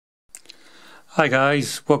Hi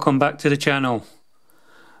guys, welcome back to the channel.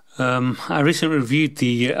 I recently reviewed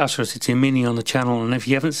the Astro City Mini on the channel, and if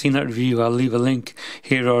you haven't seen that review, I'll leave a link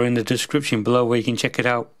here or in the description below where you can check it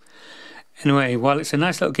out. Anyway, while it's a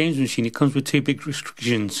nice little games machine, it comes with two big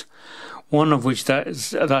restrictions. One of which that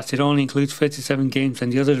it only includes 37 games,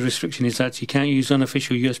 and the other restriction is that you can't use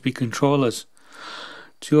unofficial USB controllers.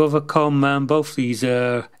 To overcome both these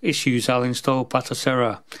issues, I'll install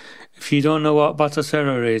Batocera. If you don't know what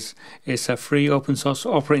Batocera is, it's a free open source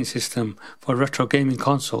operating system for retro gaming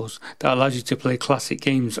consoles that allows you to play classic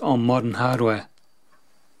games on modern hardware.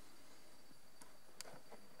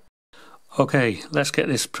 Okay, let's get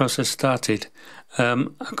this process started. A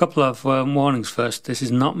couple of warnings first. This is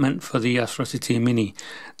not meant for the Astro City Mini,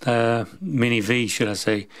 Mini V should I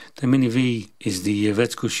say. The Mini V is the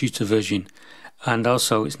vertical shooter version, and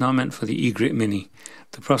also it's not meant for the Eject Mini.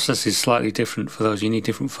 The process is slightly different for those. You need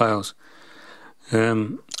different files.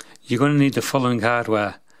 You're going to need the following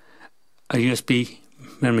hardware: a USB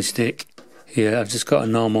memory stick. Here I've just got a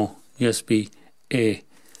normal USB A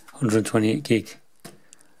 128 gig,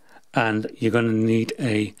 and you're going to need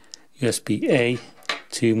a USB A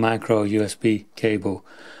to micro USB cable.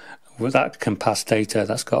 Well, that can pass data.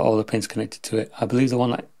 That's got all the pins connected to it. I believe the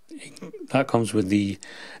one that comes with the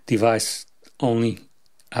device only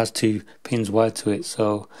has 2 pins wired to it,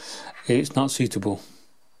 so it's not suitable.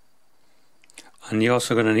 And you're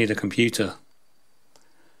also going to need a computer.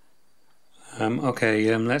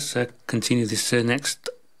 Let's continue this next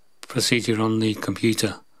procedure on the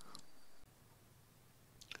computer.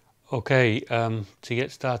 Okay, to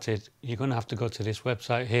get started, you're going to have to go to this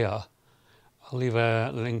website here. I'll leave a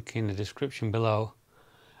link in the description below,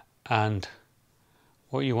 and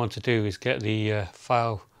what you want to do is get the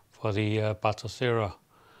file for the Batocera,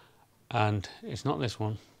 and it's not this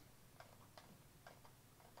one.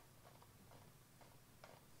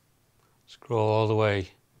 Scroll all the way.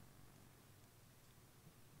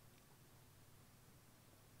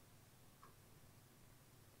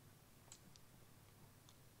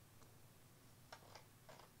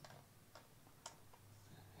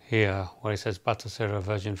 Here, where it says Batocera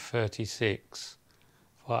version 36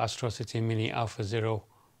 for Astrocity Mini Alpha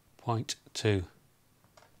 0.2.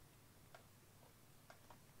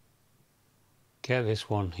 Get this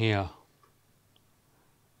one here.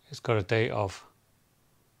 It's got a date of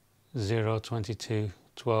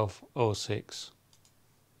 0/22/12/06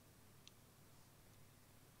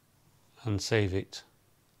 and save it.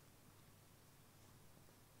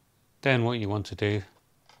 Then what you want to do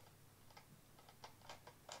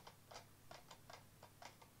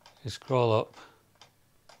is scroll up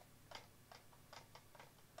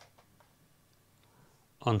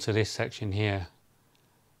onto this section here,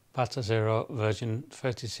 Batocera version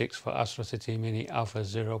 36 for Astrocity Mini Alpha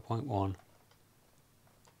 0.1,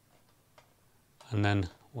 and then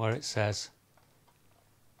where it says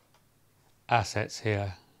assets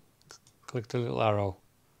here, click the little arrow,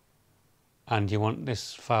 and you want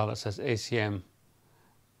this file that says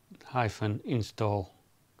acm-install.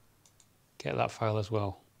 Get that file as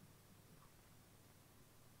well.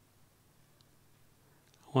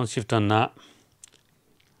 Once you've done that,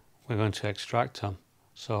 we're going to extract them.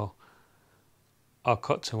 So I'll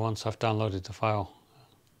cut to once I've downloaded the file.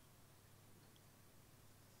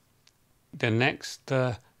 The next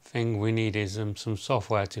thing we need is some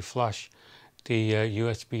software to flash the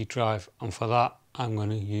USB drive, and for that I'm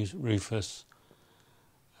going to use Rufus.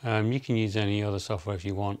 You can use any other software if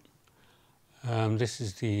you want. This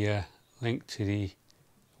is the link to the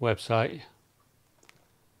website,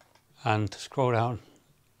 and scroll down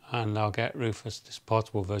and I'll get Rufus, this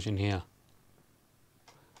portable version here.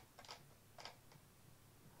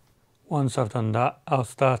 Once I've done that, I'll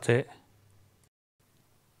start it.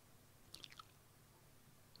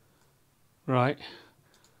 Right,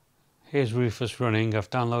 here's Rufus running. I've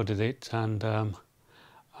downloaded it, and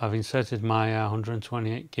I've inserted my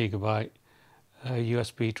 128 gigabyte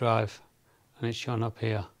USB drive, and it's shown up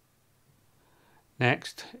here.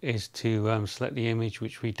 Next is to select the image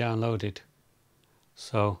which we downloaded.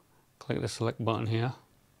 So click the select button here.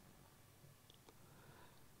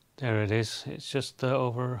 There it is. It's just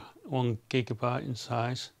over 1 gigabyte in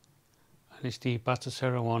size, and it's the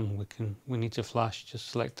Batocera one we need to flash. Just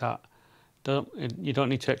select that. You don't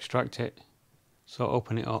need to extract it, so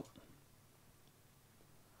open it up,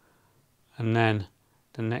 and then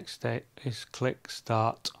the next step is click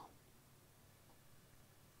start.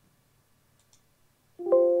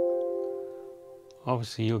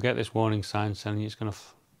 Obviously you'll get this warning sign saying it's going to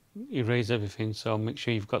erase everything, so make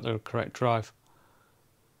sure you've got the correct drive.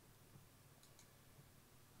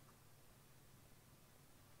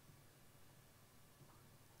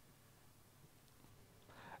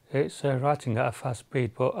 It's writing at a fast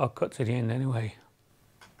speed, but I'll cut to the end anyway.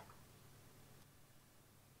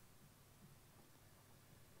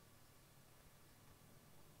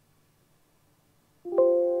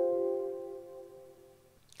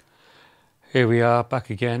 Here we are back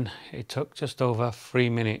again. It took just over 3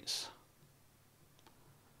 minutes.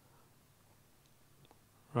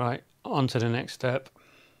 Right, on to the next step.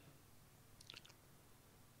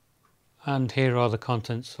 And here are the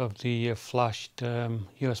contents of the flashed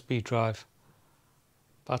USB drive.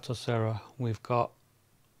 Batocera. We've got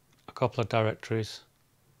a couple of directories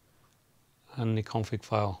and the config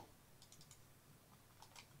file.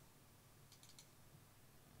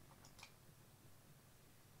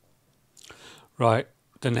 Right,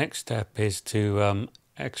 the next step is to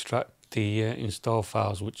extract the install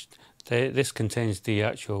files, which this contains the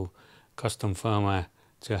actual custom firmware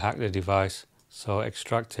to hack the device. So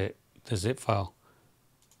extract it, the zip file.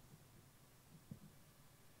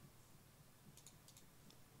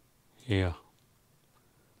 Here.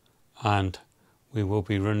 And we will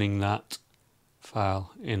be running that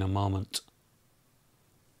file in a moment.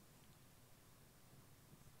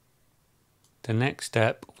 The next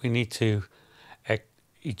step, we need to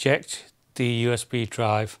eject the USB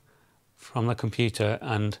drive from the computer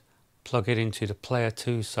and plug it into the player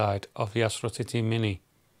 2 side of the Astro City Mini.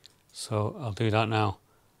 So I'll do that now.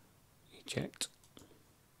 Eject.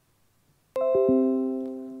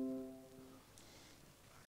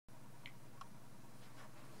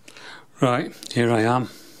 Right, here I am.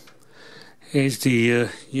 Here's the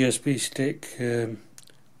USB stick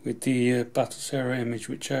with the Batocera image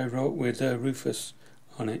which I wrote with Rufus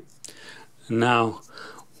on it. And now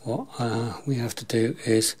what we have to do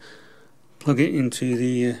is plug it into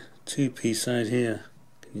the 2P side here.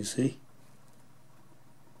 Can you see?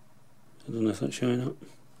 I don't know if that's showing up.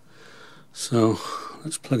 So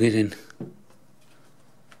let's plug it in.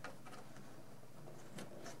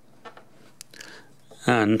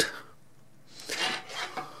 And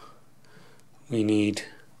we need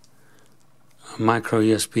a micro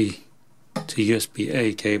USB to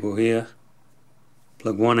USB-A cable here.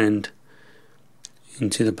 Plug one end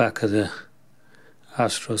into the back of the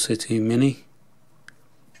Astro City Mini,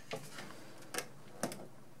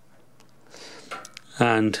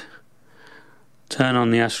 and turn on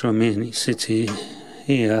the Astro Mini City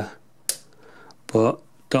here, but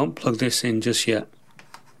don't plug this in just yet.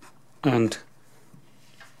 And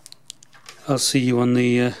I'll see you on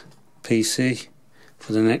the PC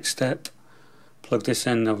for the next step. Plug this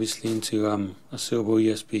end obviously into a suitable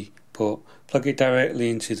USB port. Plug it directly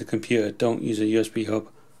into the computer, don't use a USB hub.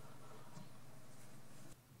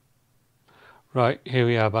 Right, here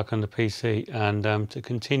we are back on the PC, and to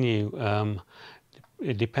continue,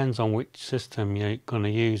 it depends on which system you're going to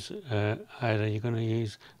use. Either you're going to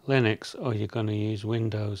use Linux or you're going to use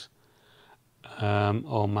Windows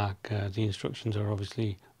or Mac. The instructions are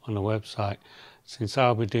obviously on the website. Since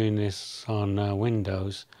I'll be doing this on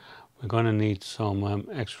Windows, we're going to need some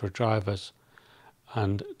extra drivers,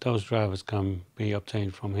 and those drivers can be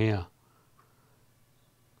obtained from here.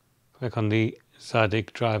 Click on the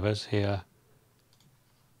Zadig drivers here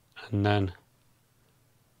and then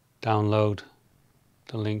download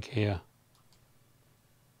the link here.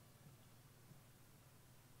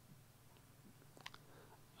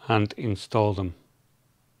 And install them.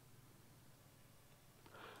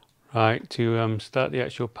 Right, to start the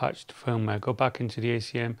actual patched firmware, go back into the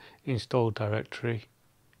ACM install directory,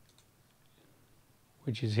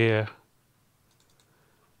 which is here.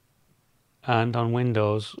 And on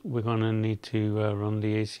Windows, we're going to need to run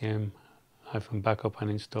the ACM-backup and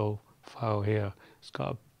install file here. It's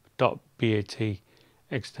got a .bat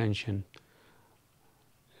extension.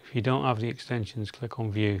 If you don't have the extensions, click on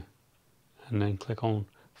View, and then click on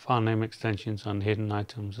File Name Extensions and Hidden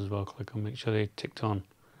Items as well. Click on, make sure they're ticked on.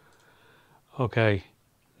 Okay,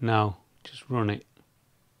 now just run it.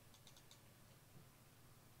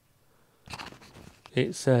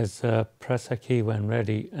 It says press a key when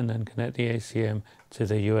ready and then connect the ACM to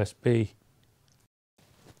the USB.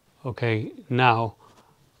 Okay, now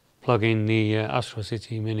plug in the Astro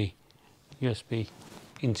City Mini USB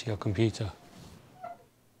into your computer.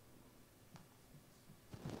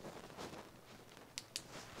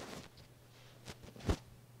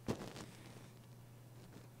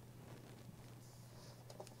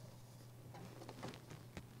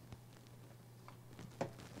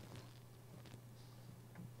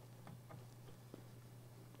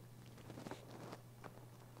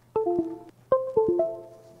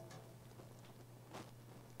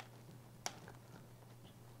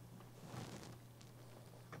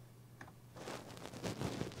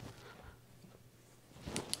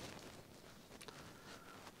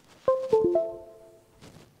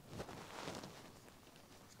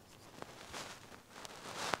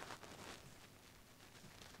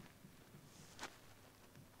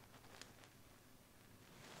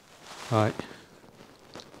 Right,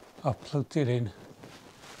 I've plugged it in and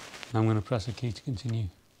I'm going to press a key to continue.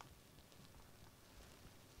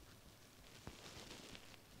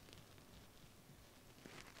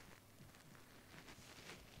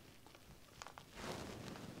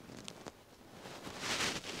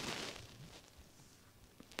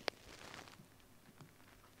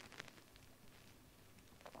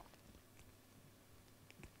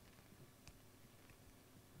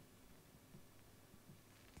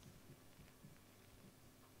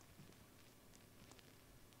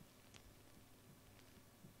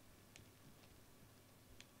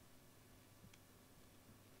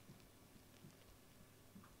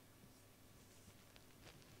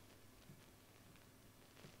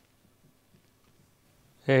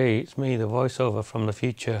 Hey, it's me, the voiceover from the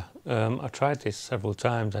future. I tried this several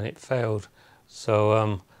times and it failed,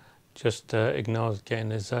 so just ignore getting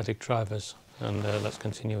the Zadig drivers and let's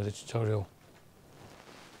continue with the tutorial.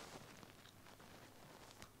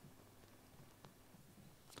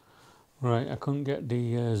 Right, I couldn't get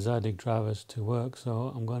the Zadig drivers to work,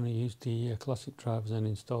 so I'm going to use the classic drivers and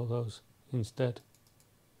install those instead.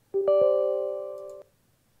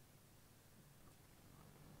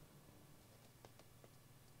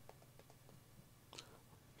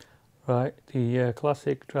 Right, the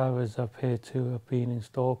classic drivers appear to have been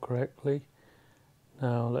installed correctly.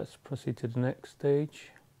 Now let's proceed to the next stage.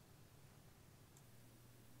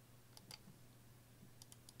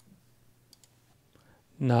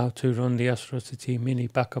 Now to run the Astro City Mini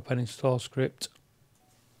backup and install script.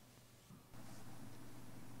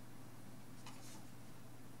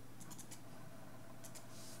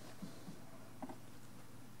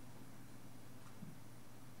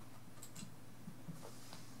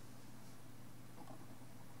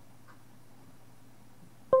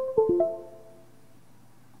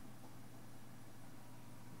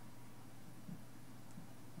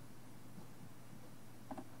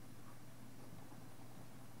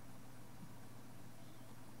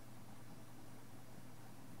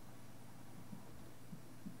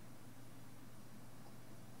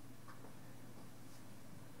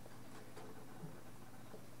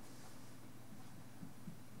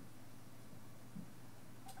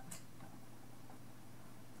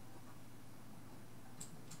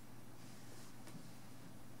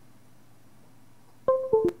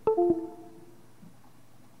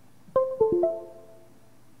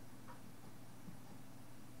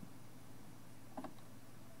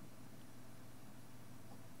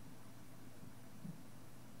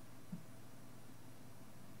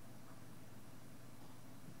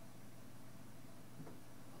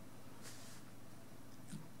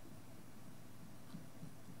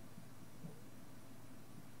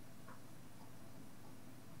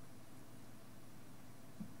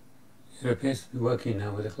 It appears to be working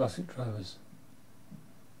now with the classic drivers.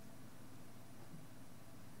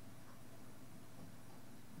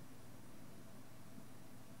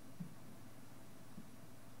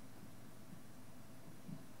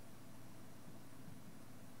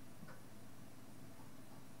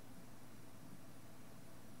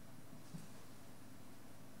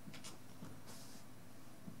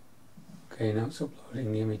 Okay, now it's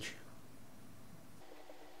uploading the image.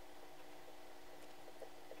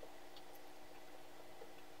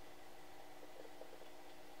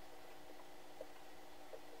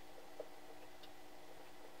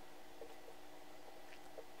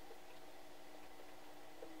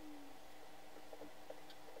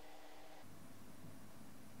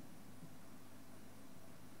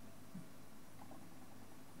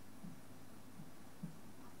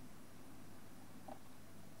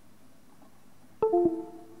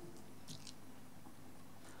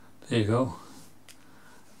 There you go.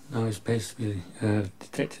 Now it's basically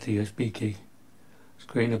detected the USB key. It's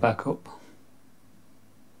creating a backup.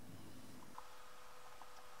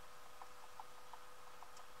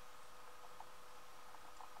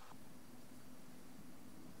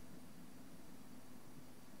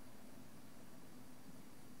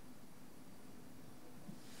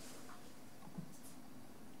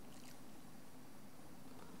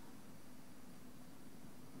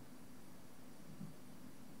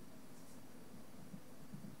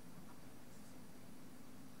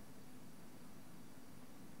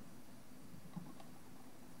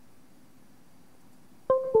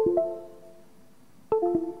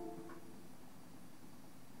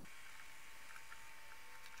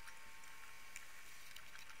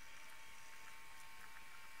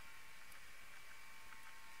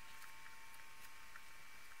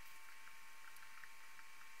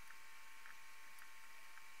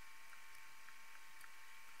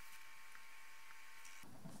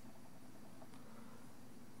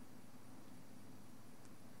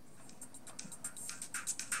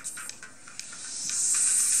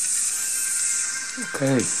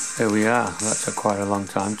 Okay, there we are. That took quite a long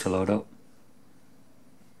time to load up.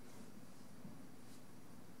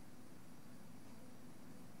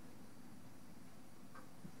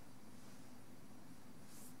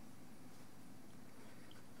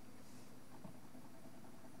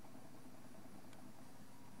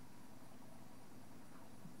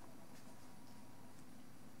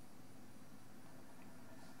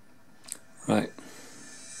 Right,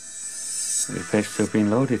 it appears to have been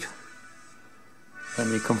loaded. Let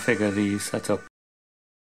me configure the setup.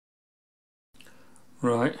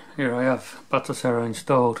 Right, here I have Batocera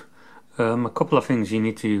installed. A couple of things you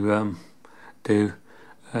need to do.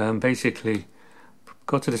 Basically,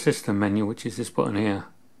 go to the system menu, which is this button here,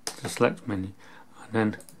 the select menu, and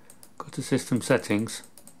then go to system settings,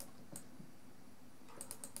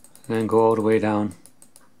 and then go all the way down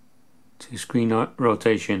to screen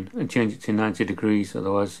rotation and change it to 90 degrees,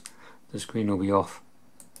 otherwise the screen will be off.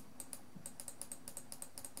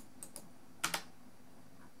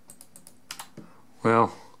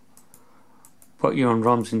 Well, put your own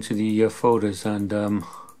ROMs into the folders and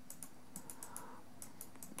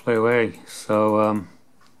play away. So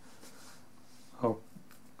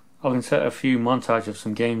I'll insert a few montage of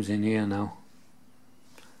some games in here now.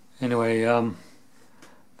 Anyway,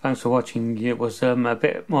 thanks for watching. It was a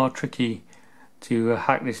bit more tricky to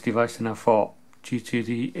hack this device than I thought, due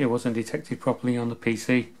to it wasn't detected properly on the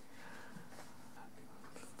PC.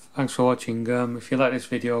 Thanks for watching. If you like this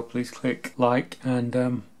video, please click like, and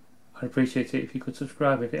I'd appreciate it if you could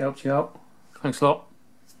subscribe if it helps you out. Thanks a lot.